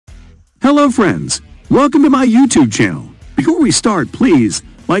Hello friends, welcome to my YouTube channel. Before we start, please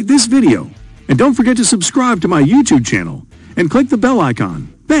like this video and don't forget to subscribe to my YouTube channel and click the bell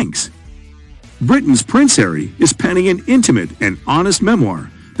icon. Thanks. Britain's Prince Harry is penning an intimate and honest memoir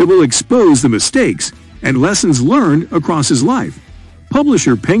that will expose the mistakes and lessons learned across his life,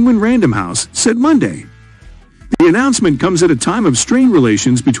 publisher Penguin Random House said Monday. The announcement comes at a time of strained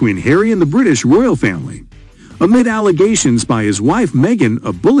relations between Harry and the British royal family, amid allegations by his wife Meghan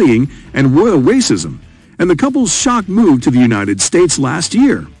of bullying and royal racism, and the couple's shocked move to the United States last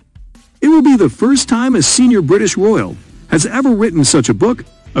year. It will be the first time a senior British royal has ever written such a book,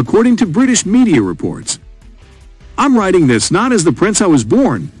 according to British media reports. "I'm writing this not as the prince I was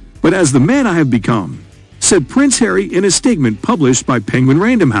born, but as the man I have become," said Prince Harry in a statement published by Penguin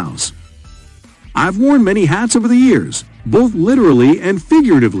Random House. "I've worn many hats over the years, both literally and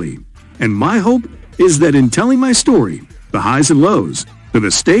figuratively, and my hope is that in telling my story, the highs and lows, the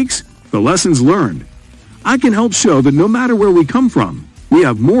mistakes, the lessons learned, I can help show that no matter where we come from, we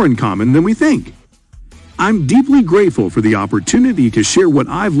have more in common than we think. I'm deeply grateful for the opportunity to share what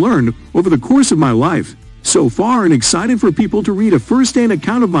I've learned over the course of my life so far and excited for people to read a first-hand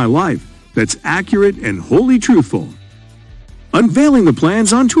account of my life that's accurate and wholly truthful." Unveiling the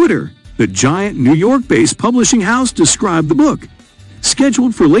plans on Twitter, the giant New York-based publishing house described the book,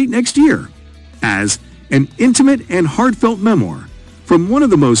 scheduled for late next year, as an intimate and heartfelt memoir from one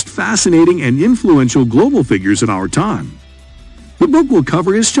of the most fascinating and influential global figures of our time. The book will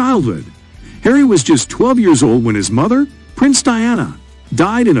cover his childhood. Harry was just 12 years old when his mother, Princess Diana,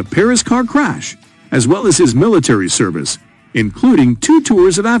 died in a Paris car crash, as well as his military service, including 2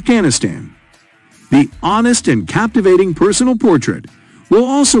 tours of Afghanistan. The honest and captivating personal portrait will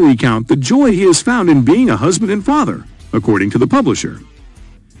also recount the joy he has found in being a husband and father, according to the publisher.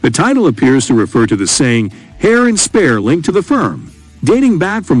 The title appears to refer to the saying, "hair and spare," linked to the firm, dating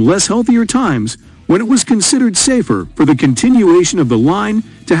back from less healthier times when it was considered safer for the continuation of the line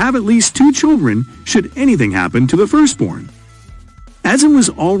to have at least 2 children should anything happen to the firstborn. As it was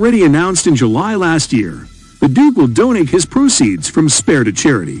already announced in July last year, the Duke will donate his proceeds from Spare to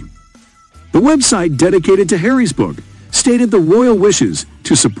charity. The website dedicated to Harry's book stated the royal wishes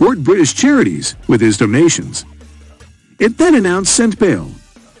to support British charities with his donations. It then announced St. Bail,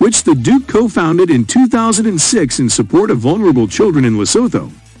 which the Duke co-founded in 2006 in support of vulnerable children in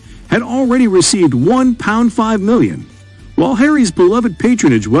Lesotho, had already received £1.5 million, while Harry's beloved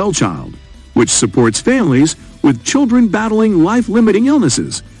patronage Wellchild, which supports families with children battling life-limiting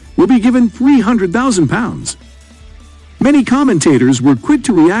illnesses, will be given £300,000. Many commentators were quick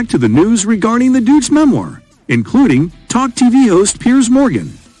to react to the news regarding the Duke's memoir, including Talk TV host Piers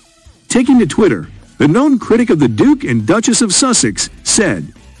Morgan. Taking to Twitter, the known critic of the Duke and Duchess of Sussex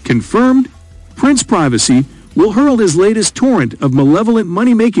said, "Confirmed, Prince Privacy will hurl his latest torrent of malevolent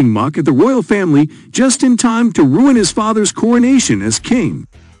money-making muck at the royal family just in time to ruin his father's coronation as king.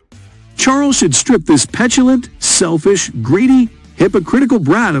 Charles should strip this petulant, selfish, greedy, hypocritical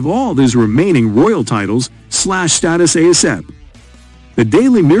brat of all his remaining royal titles / status ASAP." The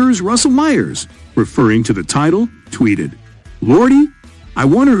Daily Mirror's Russell Myers, referring to the title, tweeted, "Lordy, I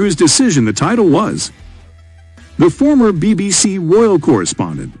wonder whose decision the title was." The former BBC royal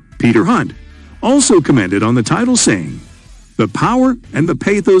correspondent, Peter Hunt, also commented on the title saying, "The power and the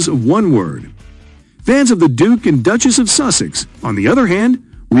pathos of one word." Fans of the Duke and Duchess of Sussex, on the other hand,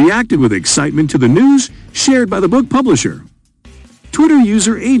 reacted with excitement to the news shared by the book publisher. Twitter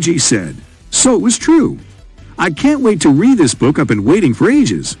user AG said, "So it was true. I can't wait to read this book I've been waiting for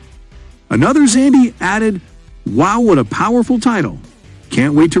ages." Another Zandy added, "Wow, what a powerful title.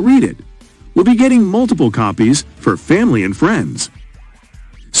 Can't wait to read it. We'll be getting multiple copies for family and friends."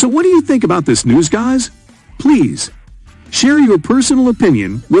 So what do you think about this news, guys? Please share your personal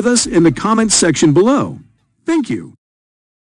opinion with us in the comments section below. Thank you.